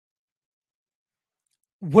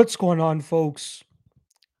What's going on, folks?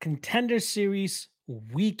 Contender Series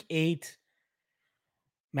Week 8.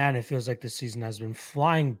 Man, it feels like the season has been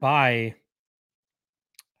flying by.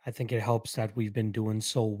 I think it helps that we've been doing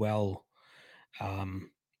so well.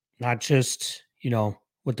 Um, Not just,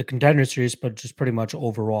 with the Contender Series, but just pretty much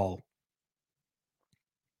overall.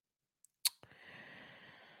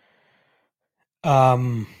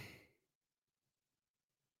 Um,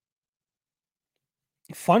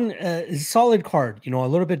 Fun, solid card. A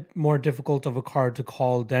little bit more difficult of a card to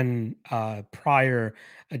call than prior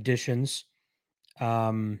editions.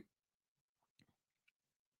 Um,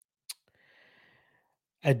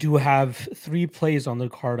 I do have 3 plays on the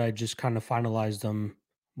card. I just kind of finalized them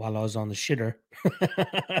while I was on the shitter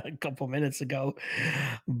a couple minutes ago.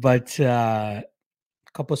 But a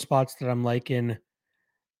couple spots that I'm liking.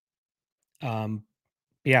 Um,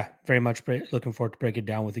 yeah, very much looking forward to break it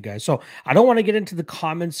down with you guys. So I don't want to get into the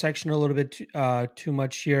comments section a little bit too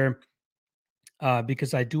much here.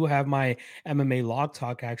 Because I do have my MMA Lock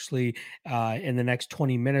Talk actually in the next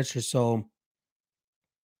 20 minutes or so.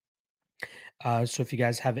 So if you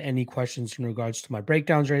guys have any questions in regards to my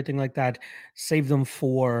breakdowns or anything like that, save them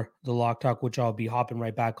for the Lock Talk, which I'll be hopping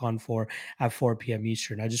right back on for at 4 p.m.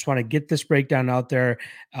 Eastern. I just want to get this breakdown out there,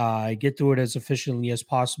 get through it as efficiently as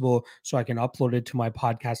possible so I can upload it to my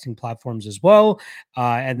podcasting platforms as well.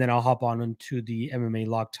 And then I'll hop on into the MMA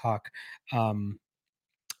Lock Talk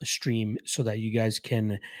stream so that you guys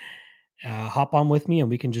can hop on with me and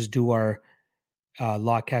we can just do our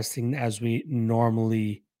lock casting as we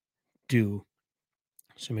normally do.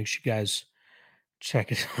 So make sure you guys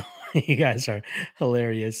check it out. You guys are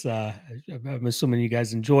hilarious. I'm assuming you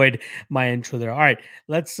guys enjoyed my intro there. All right,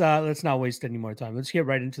 let's not waste any more time. Let's get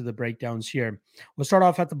right into the breakdowns here. We'll start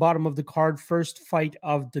off at the bottom of the card. First fight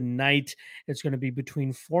of the night. It's going to be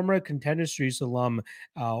between former Contender Series alum,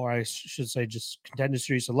 or I should say just Contender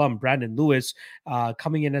Series alum, Brandon Lewis,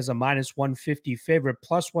 coming in as a minus 150 favorite,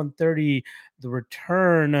 plus 130. The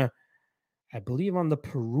return, I believe, on the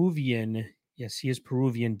Peruvian. Yes, he is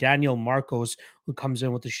Peruvian. Daniel Marcos, who comes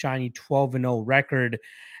in with a shiny 12-0 record.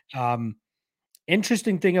 Um,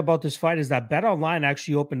 Interesting thing about this fight is that Bet Online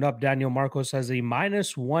actually opened up Daniel Marcos as a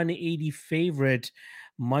minus 180 favorite.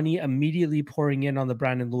 Money immediately pouring in on the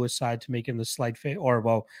Brandon Lewis side to make him the slight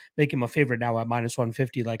make him a favorite now at minus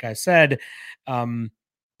 150, like I said. But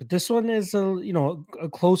this one is a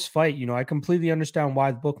close fight. I completely understand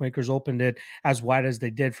why the bookmakers opened it as wide as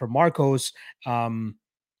they did for Marcos.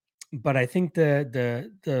 But I think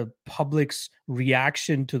the public's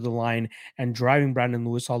reaction to the line and driving Brandon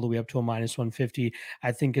Lewis all the way up to a minus 150,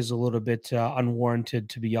 I think is a little bit unwarranted,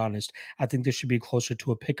 to be honest. I think this should be closer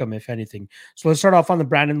to a pick 'em, if anything. So let's start off on the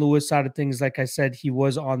Brandon Lewis side of things. Like I said, he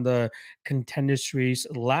was on the Contender Series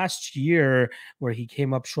last year where he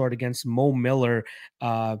came up short against Mo Miller.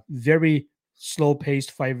 Very slow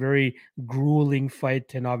paced fight, very grueling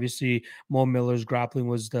fight. And obviously, Mo Miller's grappling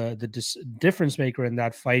was the difference maker in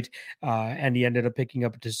that fight, and he ended up picking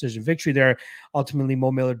up a decision victory there. Ultimately,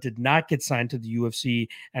 Mo Miller did not get signed to the UFC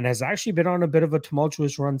and has actually been on a bit of a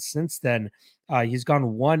tumultuous run since then. He's gone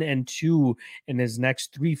 1-2 in his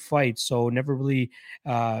next 3 fights, so never really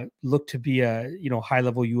looked to be a high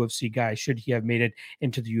level UFC guy. Should he have made it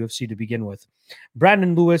into the UFC to begin with?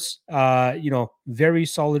 Brandon Lewis, very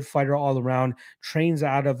solid fighter all around. Trains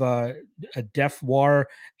out of a Def War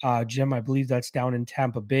gym. I believe that's down in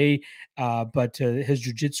Tampa Bay. But his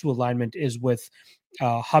jiu-jitsu alignment is with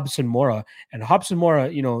Hobson Mora. And Hobson Mora,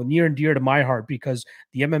 near and dear to my heart because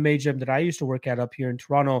the MMA gym that I used to work at up here in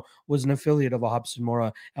Toronto was an affiliate of a Hobson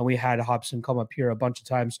Mora. And we had Hobson come up here a bunch of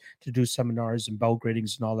times to do seminars and bell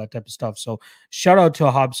gradings and all that type of stuff. So shout out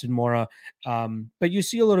to Hobson Mora. But you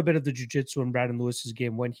see a little bit of the jiu-jitsu in Brandon Lewis's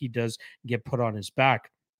game when he does get put on his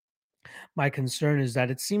back. My concern is that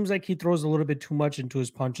it seems like he throws a little bit too much into his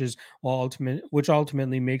punches, which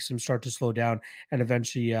ultimately makes him start to slow down and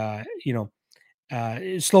eventually,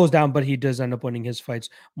 it slows down, but he does end up winning his fights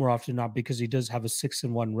more often than not because he does have a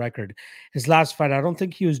 6-1 record. His last fight, I don't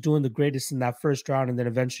think he was doing the greatest in that first round, and then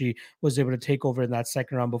eventually was able to take over in that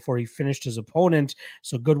second round before he finished his opponent.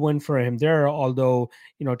 So good win for him there. Although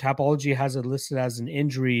Tapology has it listed as an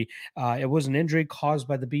injury, it was an injury caused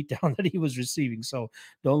by the beatdown that he was receiving. So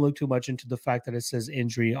don't look too much into the fact that it says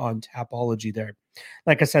injury on Tapology there.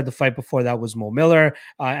 Like I said, the fight before that was Mo Miller,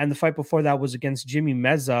 and the fight before that was against Jimmy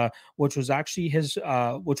Meza, which was actually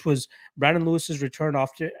which was Brandon Lewis's return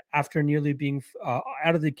after nearly being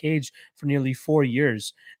out of the cage for nearly 4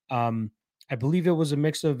 years. I believe it was a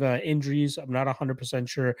mix of injuries. I'm not 100%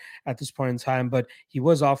 sure at this point in time, but he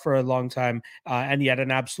was off for a long time, and he had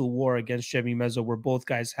an absolute war against Jimmy Mezzo, where both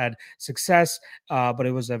guys had success, but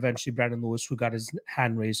it was eventually Brandon Lewis who got his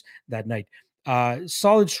hand raised that night.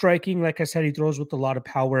 Solid striking. Like I said, he throws with a lot of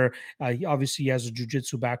power. He obviously has a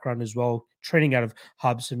jiu-jitsu background as well, training out of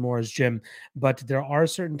Hobson Moore's gym. But there are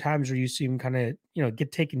certain times where you see him kind of,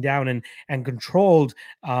 get taken down and controlled.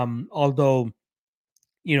 Although,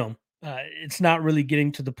 it's not really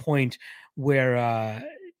getting to the point where a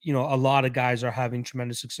lot of guys are having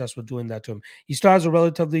tremendous success with doing that to him. He still has a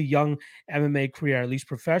relatively young MMA career, at least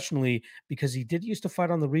professionally, because he did used to fight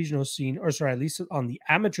on the regional scene, or sorry, at least on the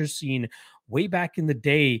amateur scene way back in the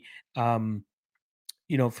day.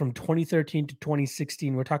 From 2013 to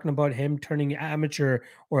 2016, we're talking about him turning amateur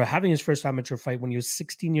or having his first amateur fight when he was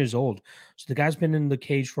 16 years old. So the guy's been in the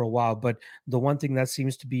cage for a while, but the one thing that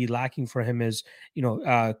seems to be lacking for him is,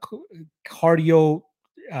 cardio,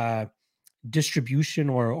 uh, distribution,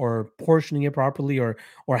 or portioning it properly, or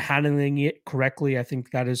handling it correctly. I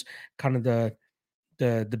think that is kind of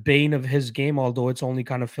the bane of his game, although it's only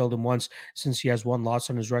kind of failed him once since he has one loss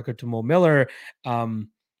on his record to Mo Miller.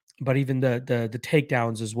 But even the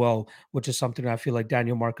takedowns as well, which is something I feel like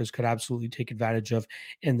Daniel Marcos could absolutely take advantage of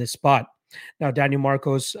in this spot. Now, Daniel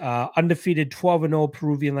Marcos, undefeated 12-0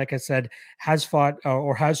 Peruvian, like I said, has fought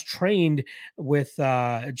or has trained with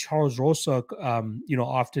Charles Rosa.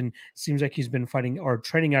 Often seems like he's been fighting or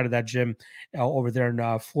training out of that gym over there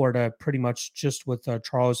in Florida, pretty much just with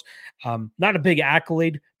Charles. Not a big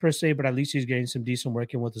accolade per se, but at least he's getting some decent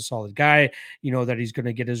work in with a solid guy. You know that he's going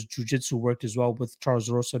to get his jiu-jitsu worked as well with Charles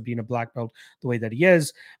Rosa being a black belt the way that he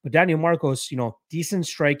is. But Daniel Marcos, decent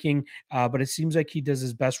striking, but it seems like he does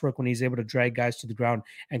his best work when he's able to drag guys to the ground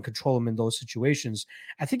and control them in those situations.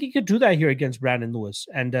 I think he could do that here against Brandon Lewis.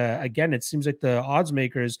 And again, it seems like the odds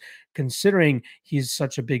makers, considering he's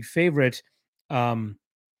such a big favorite, you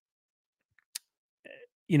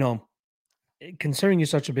know, considering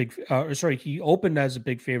he's such a big he opened as a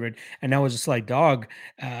big favorite and now is a slight dog.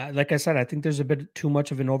 Like I said, I think there's a bit too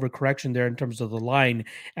much of an overcorrection there in terms of the line,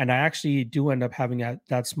 and I actually do end up having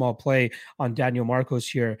that small play on Daniel Marcos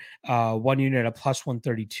here, 1 unit at plus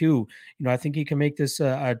 132. I think he can make this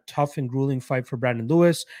a tough and grueling fight for Brandon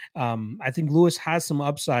Lewis. I think Lewis has some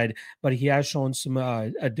upside, but he has shown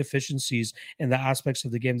some deficiencies in the aspects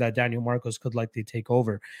of the game that Daniel Marcos could likely take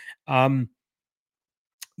over.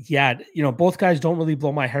 Yeah, both guys don't really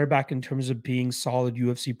blow my hair back in terms of being solid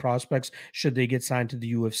UFC prospects should they get signed to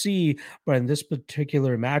the UFC. But in this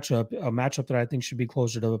particular matchup, a matchup that I think should be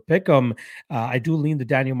closer to a pick'em, I do lean the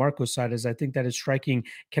Daniel Marcos side, as I think that his striking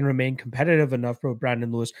can remain competitive enough for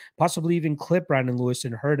Brandon Lewis, possibly even clip Brandon Lewis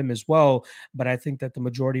and hurt him as well. But I think that the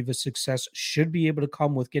majority of his success should be able to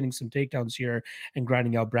come with getting some takedowns here and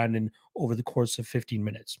grinding out Brandon over the course of 15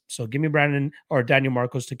 minutes. So give me Brandon or Daniel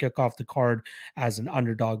Marcos to kick off the card as an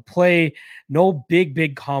underdog play. No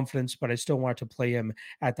big confidence, but I still want to play him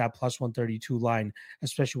at that plus 132 line,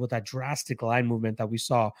 especially with that drastic line movement that we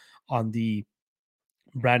saw on the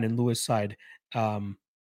Brandon Lewis side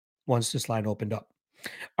once this line opened up.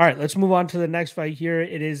 All right, let's move on to the next fight here.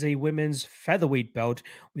 It is a women's featherweight bout.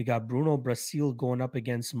 We got Bruno Brasil going up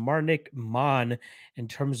against Marnik Mann. In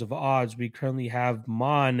terms of odds, we currently have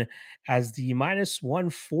Mann as the minus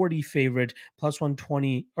 140 favorite, plus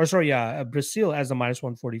 120, or sorry, Brasil as the minus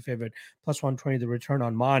 140 favorite, plus 120 the return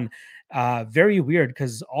on Mann. Very weird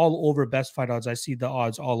because all over best fight odds, I see the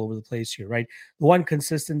odds all over the place here, right? The one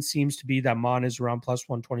consistent seems to be that Mann is around plus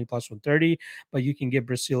 120, plus 130, but you can get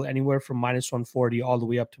Brasil anywhere from minus 140 all the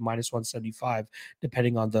way up to minus 175,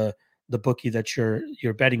 depending on the bookie that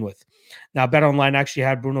you're betting with. Now, Bet Online actually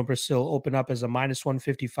had Bruno Brasil open up as a minus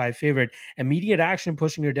 155 favorite. Immediate action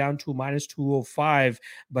pushing her down to minus 205,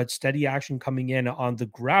 but steady action coming in on the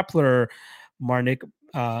grappler Marnik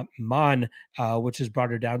Mann, which has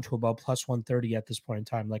brought her down to about plus 130 at this point in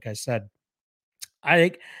time. Like I said,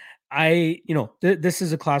 this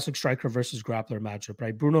is a classic striker versus grappler matchup,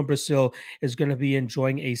 right? Bruno Brasil is going to be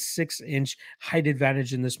enjoying a 6-inch height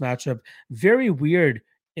advantage in this matchup. Very weird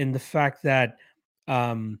in the fact that,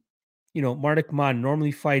 Marnik Mann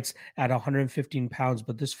normally fights at 115 pounds,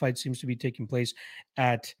 but this fight seems to be taking place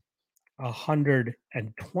at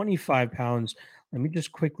 125 pounds. Let me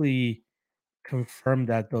just quickly confirm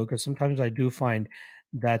that though, because sometimes I do find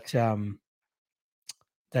that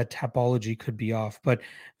that topology could be off. But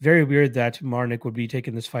very weird that Marnik would be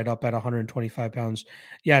taking this fight up at 125 pounds.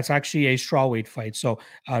 Yeah, it's actually a strawweight fight. So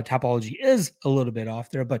topology is a little bit off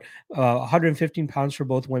there, but 115 pounds for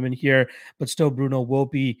both women here. But still, Bruno will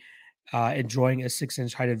be enjoying a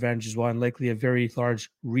 6-inch height advantage as well, and likely a very large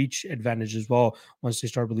reach advantage as well once they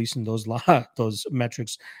start releasing those those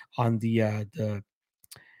metrics on the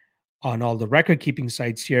on all the record keeping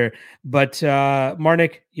sites here. But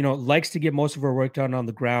Marnik, likes to get most of her work done on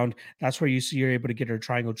the ground. That's where you see her able to get her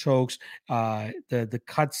triangle chokes. The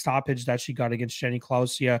cut stoppage that she got against Jenny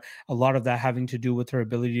Klausia, a lot of that having to do with her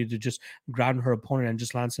ability to just ground her opponent and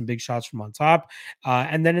just land some big shots from on top.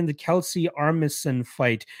 And then in the Kelsey Armisen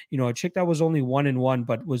fight, a chick that was only 1-1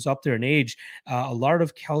 but was up there in age. A lot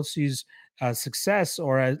of Kelsey's success,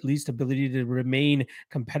 or at least ability to remain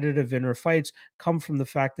competitive in her fights, come from the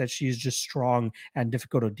fact that she's just strong and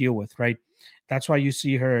difficult to deal with, right? That's why you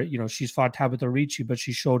see her, she's fought Tabitha Ricci, but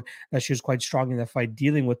she showed that she was quite strong in that fight,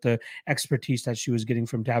 dealing with the expertise that she was getting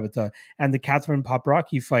from Tabitha. And the Catherine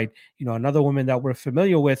Poprocki fight, another woman that we're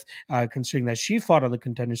familiar with, considering that she fought on the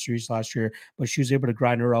Contender Series last year, but she was able to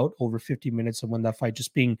grind her out over 50 minutes and win that fight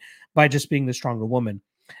by just being the stronger woman.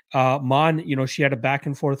 Mon, she had a back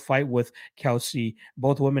and forth fight with Kelsey,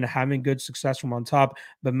 both women having good success from on top,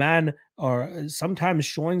 but man, are sometimes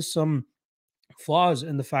showing some flaws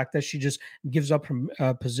in the fact that she just gives up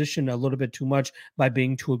her position a little bit too much by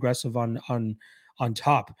being too aggressive on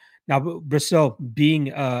top. Now, Brazil being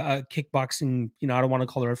a kickboxing, I don't want to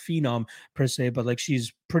call her a phenom per se, but like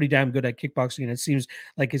she's pretty damn good at kickboxing, and it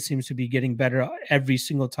seems to be getting better every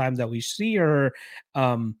single time that we see her.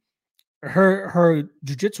 Her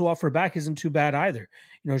jiu-jitsu off her back isn't too bad either.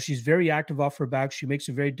 She's very active off her back. She makes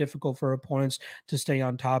it very difficult for her opponents to stay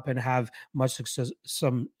on top and have much success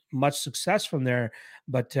from there.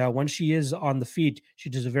 But when she is on the feet,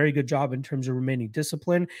 she does a very good job in terms of remaining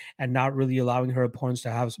disciplined and not really allowing her opponents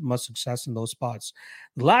to have much success in those spots.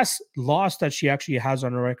 The last loss that she actually has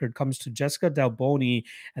on her record comes to Jessica Delboni,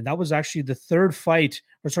 and that was actually the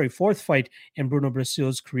fourth fight in Bruno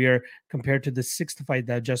Brasil's career, compared to the sixth fight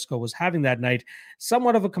that Jessica was having that night.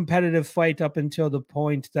 Somewhat of a competitive fight up until the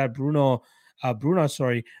point that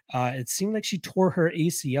it seemed like she tore her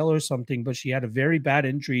ACL or something, but she had a very bad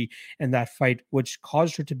injury in that fight, which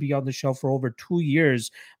caused her to be on the shelf for over 2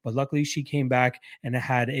 years. But luckily, she came back and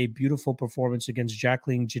had a beautiful performance against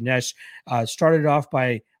Jacqueline Ginesh. Started off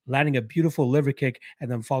by landing a beautiful liver kick and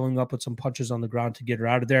then following up with some punches on the ground to get her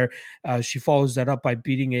out of there. She follows that up by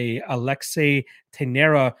beating a Alexei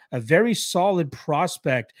Tenera, a very solid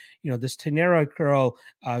prospect. This Tenera girl,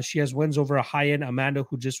 she has wins over a high-end Amanda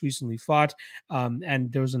who just recently fought.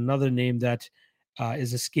 And there was another name that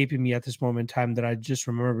is escaping me at this moment in time that I just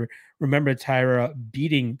remember Tyra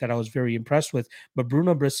beating, that I was very impressed with. But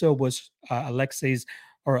Bruno Brasil was Alexia's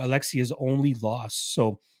only loss.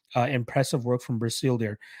 So impressive work from Brazil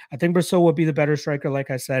there. I think Brazil will be the better striker.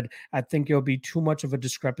 Like I said, I think it'll be too much of a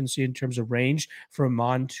discrepancy in terms of range for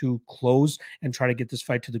Amon to close and try to get this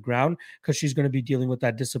fight to the ground, because she's going to be dealing with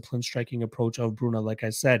that disciplined striking approach of Bruno. Like I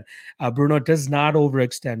said, Bruno does not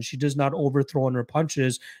overextend. She does not overthrow on her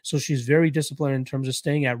punches. So she's very disciplined in terms of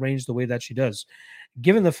staying at range the way that she does.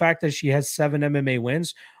 Given the fact that she has 7 MMA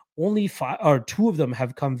wins, only 5 or 2 of them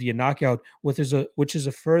have come via knockout, which is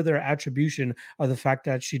a further attribution of the fact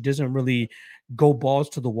that she doesn't really go balls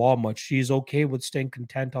to the wall much. She's okay with staying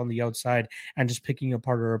content on the outside and just picking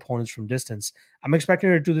apart her opponents from distance. I'm expecting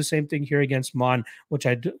her to do the same thing here against Mon, which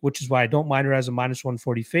is why I don't mind her as a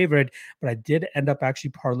 -140 favorite, but I did end up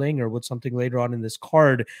actually parlaying her with something later on in this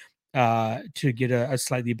card to get a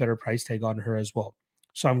slightly better price tag on her as well.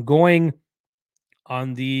 So I'm going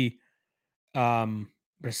on the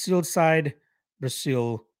Brazil side,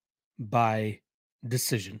 Brazil by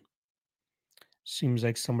decision. Seems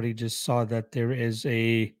like somebody just saw that there is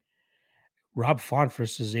a Rob Font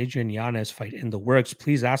versus Adrian Yanez fight in the works.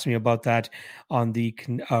 Please ask me about that on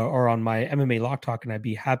or on my MMA Lock Talk, and I'd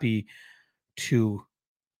be happy to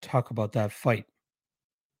talk about that fight.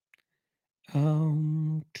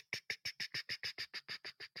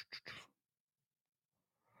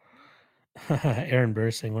 Aaron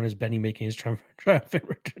Burr saying, when is Benny making his triumphant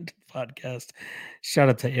return to the podcast? Shout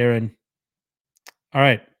out to Aaron. All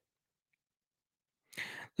right.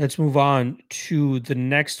 Let's move on to the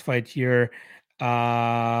next fight here.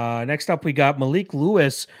 Next up, we got Malik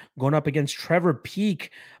Lewis going up against Trevor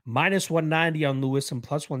Peek, -190 on Lewis and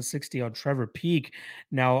 +160 on Trevor Peek.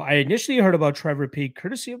 Now, I initially heard about Trevor Peek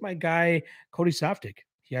courtesy of my guy, Cody Saftik.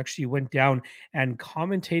 He actually went down and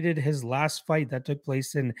commentated his last fight that took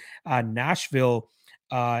place in Nashville.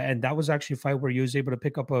 And that was actually a fight where he was able to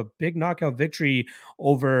pick up a big knockout victory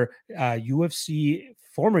over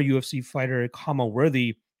former UFC fighter Kama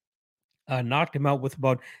Worthy. Knocked him out with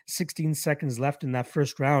about 16 seconds left in that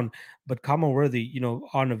first round. But Kama Worthy,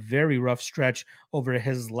 on a very rough stretch over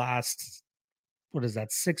his last what is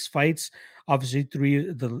that, 6 fights. Obviously,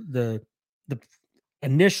 the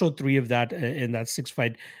initial three of that in that 6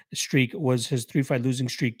 fight streak was his 3 fight losing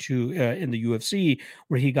streak to in the UFC,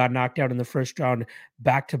 where he got knocked out in the first round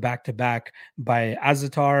back to back to back by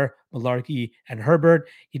Azatar, Malarkey, and Herbert.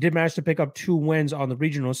 He did manage to pick up 2 wins on the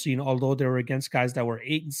regional scene, although they were against guys that were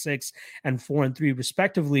 8-6 and 4-3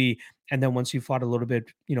 respectively. And then once he fought a little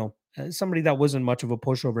bit, somebody that wasn't much of a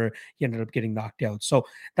pushover, he ended up getting knocked out. So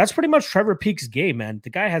that's pretty much Trevor Peek's game, man. The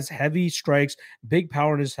guy has heavy strikes, big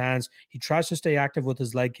power in his hands. He tries to stay active with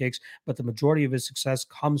his leg kicks, but the majority of his success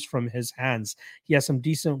comes from his hands. He has some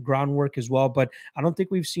decent groundwork as well, but I don't think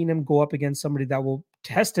we've seen him go up against somebody that will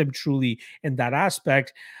test him truly in that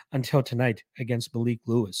aspect until tonight against Malik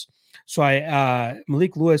Lewis. So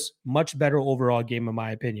Malik Lewis, much better overall game in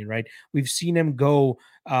my opinion, right? We've seen him go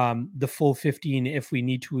the full 15 if we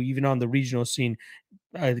need to, even on the regional scene.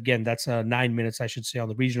 Again, that's 9 minutes, I should say, on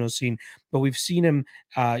the regional scene. But we've seen him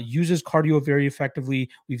use his cardio very effectively.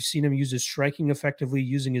 We've seen him use his striking effectively,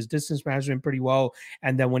 using his distance management pretty well.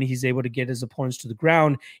 And then when he's able to get his opponents to the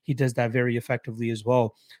ground, he does that very effectively as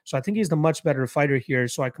well. So I think he's the much better fighter here.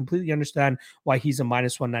 So I completely understand why he's a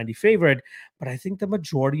minus 190 favorite. But I think the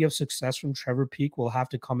majority of success from Trevor Peek will have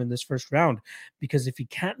to come in this first round, because if he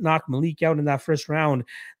can't knock Malik out in that first round,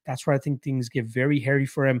 that's where I think things get very hairy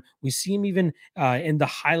for him. We see him even in the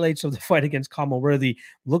highlights of the fight against Kama Worthy.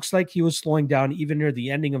 Looks like he was slowing down even near the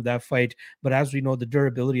ending of that fight. But as we know, the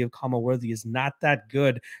durability of Kama Worthy is not that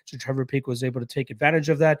good. So Trevor Peek was able to take advantage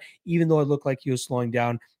of that, even though it looked like he was slowing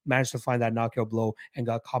down, managed to find that knockout blow and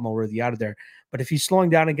got Kama Worthy out of there. But if he's slowing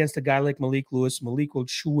down against a guy like Malik Lewis, Malik will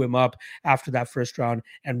chew him up after that first round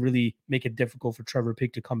and really make it difficult for Trevor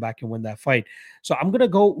Peek to come back and win that fight. So I'm going to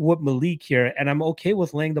go with Malik here, and I'm okay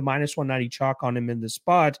with laying the minus 190 chalk on him in this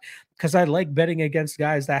spot, because I like betting against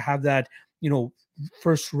guys that have that,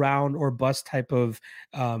 first round or bust type of,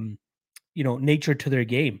 nature to their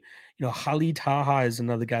game. Khalid Taha is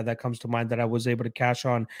another guy that comes to mind that I was able to cash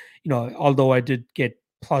on, although I did get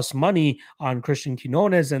plus money on Christian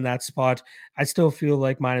Quinones in that spot. I still feel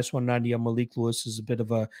like minus 190 on Malik Lewis is a bit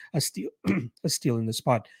of a steal, a steal in the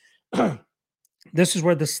spot. This is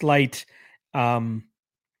where the slight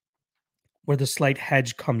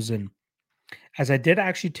hedge comes in, as I did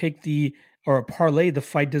actually take a parlay. The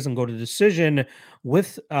fight doesn't go to decision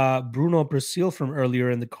with Bruno Brazil from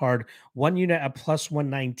earlier in the card. 1 unit at plus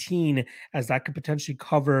 119, as that could potentially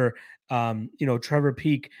cover, Trevor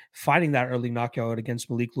Peek finding that early knockout against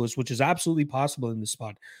Malik Lewis, which is absolutely possible in this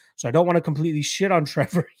spot. So I don't want to completely shit on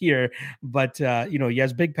Trevor here, but he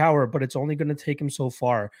has big power, but it's only going to take him so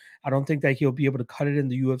far. I don't think that he'll be able to cut it in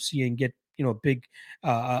the UFC and get a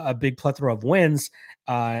big plethora of wins.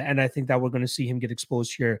 And I think that we're going to see him get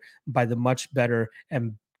exposed here by the much better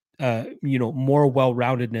and more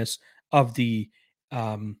well-roundedness of the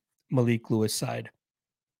Malik Lewis side.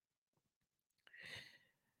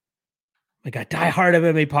 I got Die Hard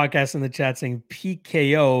MMA podcast in the chat saying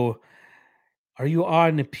PKO. Are you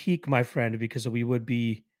on peak, my friend? Because we would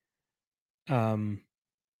be head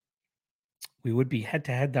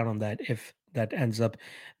to head down on that if that ends up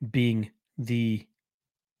being the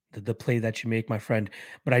play that you make, my friend.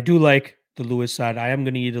 But I do like the Lewis side. I am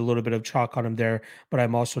going to eat a little bit of chalk on him there, but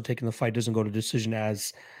I'm also taking the fight doesn't go to decision,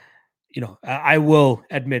 as I will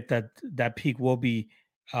admit that Peek will be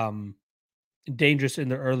dangerous in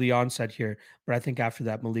the early onset here, but I think after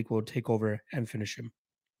that Malik will take over and finish him.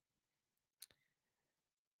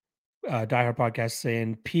 Die Hard podcast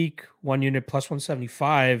saying Peek 1 unit plus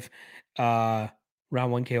 175, round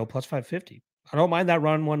 1 KO plus 550. I don't mind that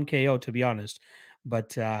round 1 KO, to be honest,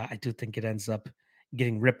 but I do think it ends up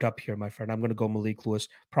getting ripped up here, my friend. I'm going to go Malik Lewis,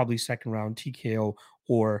 probably second round TKO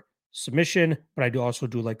or submission, but I do also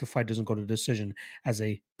like the fight doesn't go to decision as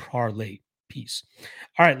a parlay piece.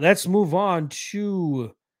 All right, let's move on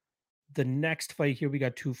to the next fight here. We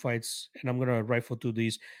got 2 fights, and I'm going to rifle through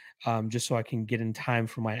these just so I can get in time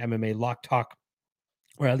for my MMA lock talk,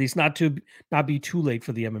 or at least not be too late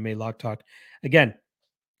for the MMA lock talk. Again,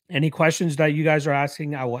 any questions that you guys are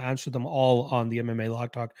asking, I will answer them all on the MMA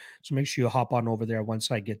lock talk. So make sure you hop on over there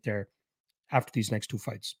once I get there after these next 2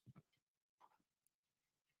 fights.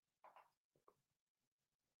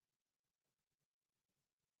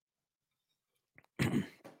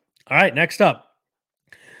 All right, next up,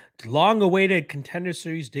 the long-awaited Contender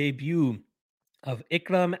Series debut of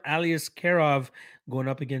Ikram Aliskerov going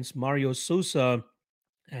up against Mario Sosa.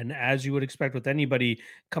 And as you would expect with anybody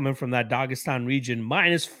coming from that Dagestan region,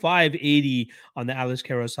 minus 580 on the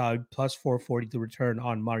Aliskerov side, plus 440 to return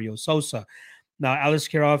on Mario Sosa. Now,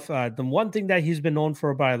 Aliskerov, the one thing that he's been known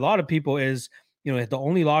for by a lot of people is, the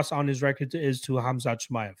only loss on his record is to Hamzat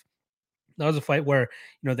Chimaev. That was a fight where,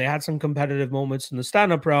 they had some competitive moments in the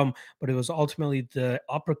stand-up realm, but it was ultimately the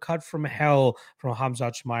uppercut from hell from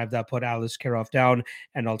Khamzat Chimaev that put Aliskerov down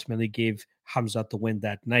and ultimately gave Khamzat the win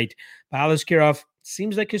that night. But Aliskerov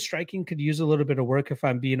seems like his striking could use a little bit of work, if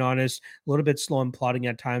I'm being honest. A little bit slow and plodding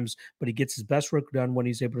at times, but he gets his best work done when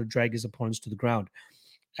he's able to drag his opponents to the ground.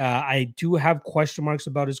 I do have question marks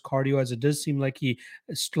about his cardio, as it does seem like he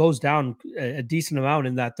slows down a decent amount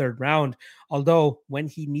in that third round. Although when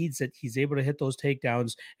he needs it, he's able to hit those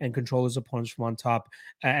takedowns and control his opponents from on top.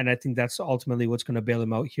 And I think that's ultimately what's going to bail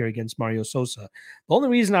him out here against Mario Sosa. The only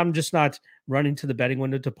reason I'm just not running to the betting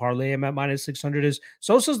window to parlay him at minus 600 is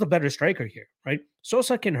Sosa's the better striker here, right?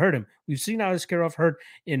 Sosa can hurt him. We've seen Aliskerov hurt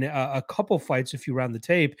in a couple fights if you round the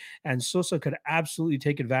tape, and Sosa could absolutely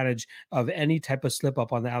take advantage of any type of slip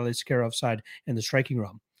up on the Aliskerov side in the striking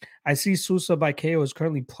realm. I see Sosa by KO is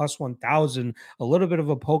currently plus 1,000. A little bit of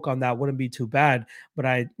a poke on that wouldn't be too bad,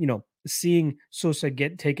 but seeing Sosa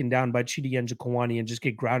get taken down by Chidi Njokuani and just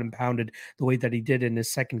get ground and pounded the way that he did in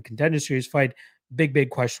his second Contender Series fight, big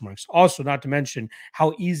question marks. Also, not to mention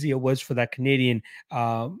how easy it was for that Canadian,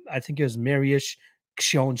 I think it was Mariusz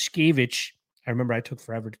Książkiewicz. I remember I took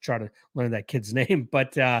forever to try to learn that kid's name,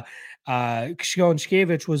 but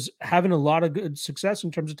Książkiewicz was having a lot of good success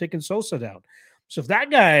in terms of taking Sosa down. So if that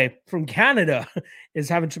guy from Canada is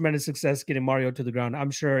having tremendous success getting Mario to the ground,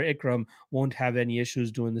 I'm sure Ikram won't have any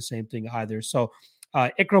issues doing the same thing either. So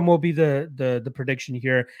Ikram will be the prediction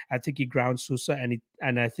here. I think he grounds Sosa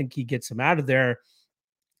and I think he gets him out of there.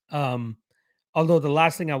 Although the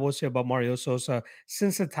last thing I will say about Mario Sosa,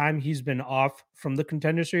 since the time he's been off from the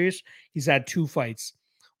Contender Series, he's had 2 fights.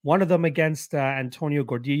 One of them against Antonio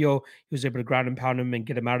Gordillo. He was able to ground and pound him and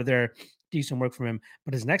get him out of there. Decent work from him.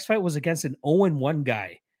 But his next fight was against an 0-1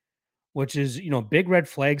 guy, which is, big red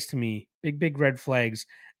flags to me. Big red flags.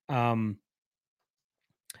 The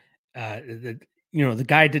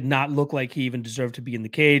guy did not look like he even deserved to be in the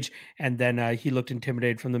cage. And then he looked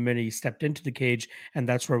intimidated from the minute he stepped into the cage. And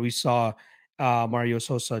that's where we saw Mario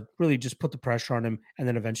Sosa really just put the pressure on him and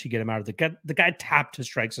then eventually get him out of the guy tapped his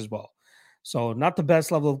strikes as well. So not the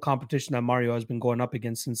best level of competition that Mario has been going up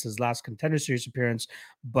against since his last Contender Series appearance,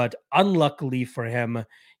 but unluckily for him,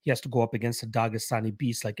 he has to go up against a Dagestani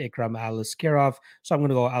beast like Ikram Aliskerov. So I'm going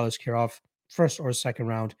to go Aliskerov first or second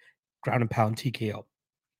round, ground and pound TKO.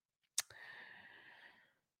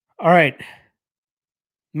 All right.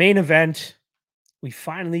 Main event. We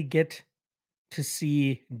finally get to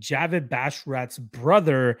see Javid Basharat's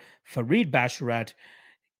brother, Farid Basharat,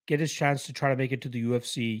 get his chance to try to make it to the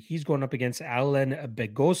UFC. He's going up against Alan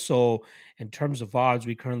Begoso. In terms of odds,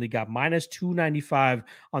 we currently got minus 295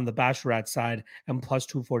 on the Basharat side and plus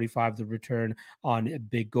 245 the return on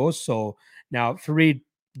Begoso. Now, Farid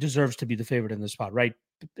deserves to be the favorite in this spot, right?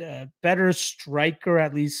 Better striker,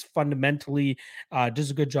 at least fundamentally,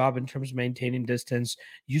 does a good job in terms of maintaining distance,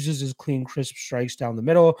 uses his clean, crisp strikes down the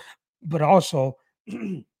middle, but also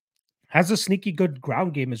has a sneaky good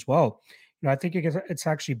ground game as well. I think it's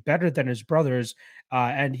actually better than his brother's,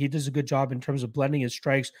 and he does a good job in terms of blending his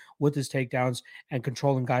strikes with his takedowns and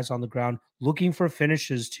controlling guys on the ground, looking for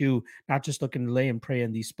finishes too, not just looking to lay and prey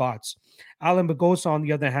in these spots. Alan Bagosa, on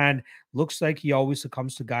the other hand, looks like he always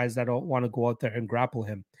succumbs to guys that don't want to go out there and grapple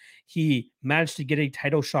him. He managed to get a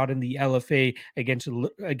title shot in the LFA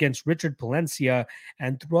against Richard Palencia,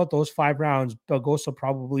 and throughout those 5 rounds, Bagosa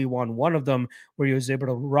probably won one of them, where he was able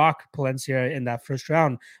to rock Palencia in that first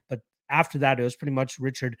round, but after that, it was pretty much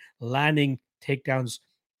Richard landing takedowns.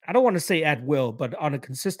 I don't want to say at will, but on a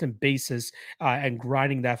consistent basis, and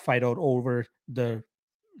grinding that fight out over the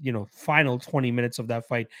final 20 minutes of that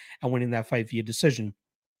fight and winning that fight via decision.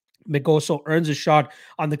 Migoso earns a shot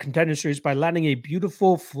on the Contender Series by landing a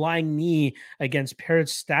beautiful flying knee against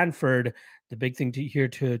Paris Stanford. The big thing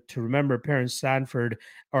to remember, Paris Stanford,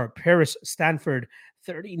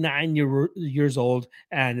 39 years old,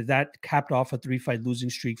 and that capped off a 3-fight losing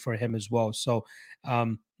streak for him as well. So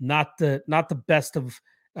not the best of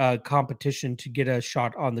competition to get a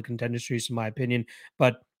shot on the Contender Series, in my opinion,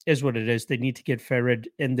 but is what it is. They need to get Farid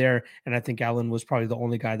in there, and I think Allen was probably the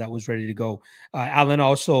only guy that was ready to go. Allen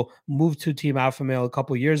also moved to Team Alpha Male a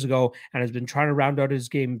couple years ago and has been trying to round out his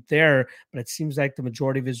game there, but it seems like the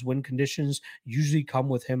majority of his win conditions usually come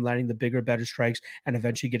with him landing the bigger, better strikes and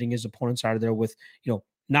eventually getting his opponents out of there with,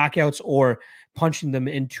 knockouts or punching them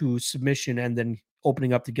into submission and then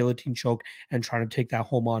opening up the guillotine choke and trying to take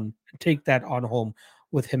that on home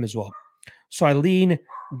with him as well. So I lean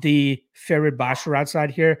the Farid Basharat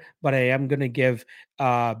side here, but I am going to give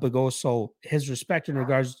Bagoso his respect in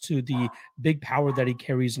regards to the big power that he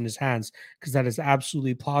carries in his hands, because that is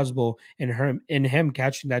absolutely plausible in him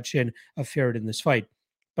catching that chin of Farid in this fight.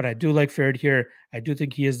 but I do like Ferret here. I do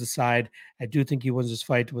think he is the side. I do think he wins this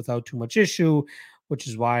fight without too much issue, which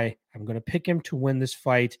is why I'm going to pick him to win this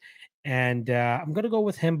fight. And I'm going to go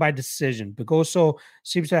with him by decision. Begoso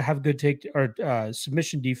seems to have good take or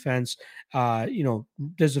submission defense.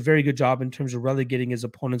 Does a very good job in terms of relegating his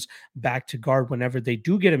opponents back to guard whenever they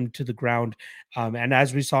do get him to the ground. And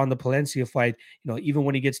as we saw in the Palencia fight, even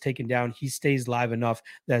when he gets taken down, he stays live enough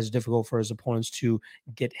that it's difficult for his opponents to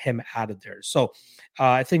get him out of there. So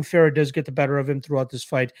I think Ferrer does get the better of him throughout this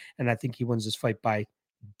fight, and I think he wins this fight by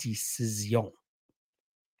decision.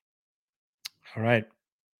 All right.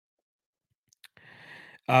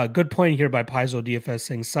 Good point here by Paizo DFS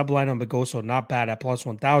saying subline on Begoso not bad at plus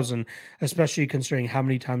 1,000, especially considering how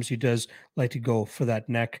many times he does like to go for that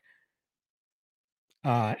neck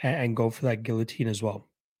and go for that guillotine as well.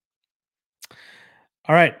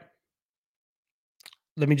 All right.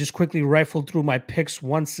 Let me just quickly rifle through my picks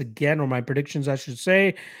once again, or my predictions, I should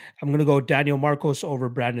say. I'm going to go Daniel Marcos over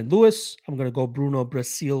Brandon Lewis. I'm going to go Bruno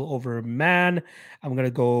Brasil over Mann. I'm going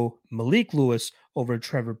to go Malik Lewis over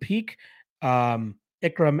Trevor Peak.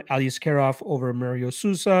 Ikram Aliaskarov over Mario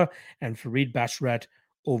Sousa, and Farid Basharat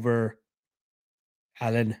over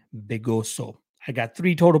Alan Begoso. I got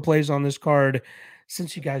 3 total plays on this card.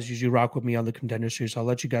 Since you guys usually rock with me on the Contender Series, I'll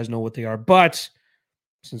let you guys know what they are. But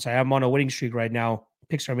since I am on a winning streak right now,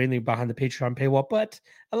 picks are mainly behind the Patreon paywall, but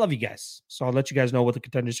I love you guys. So I'll let you guys know what the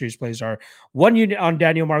Contender Series plays are. 1 unit on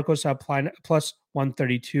Daniel Marcos at plus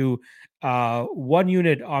 132. 1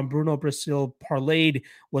 unit on Bruno Brasil parlayed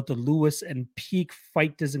with the Lewis and Peak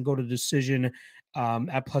fight doesn't go to decision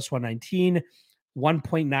at plus 119.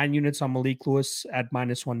 1.9 units on Malik Lewis at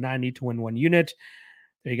minus 190 to win 1 unit.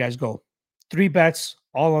 There you guys go. 3 bets,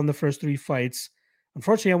 all on the first 3 fights.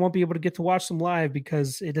 Unfortunately, I won't be able to get to watch them live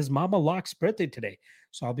because it is Mama Locke's birthday today.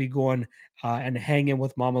 So I'll be going and hanging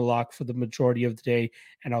with Mama Locke for the majority of the day,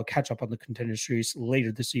 and I'll catch up on the Contender Series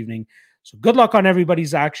later this evening. So good luck on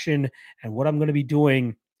everybody's action. And what I'm going to be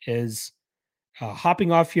doing is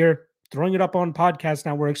hopping off here, throwing it up on podcast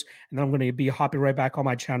networks, and then I'm going to be hopping right back on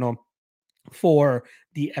my channel for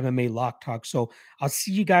the MMA Lock Talk. So I'll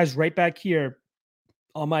see you guys right back here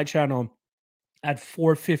on my channel at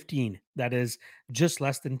 4:15. That is just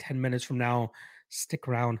less than 10 minutes from now. Stick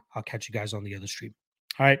around. I'll catch you guys on the other stream.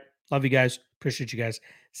 All right. Love you guys. Appreciate you guys.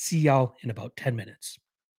 See y'all in about 10 minutes.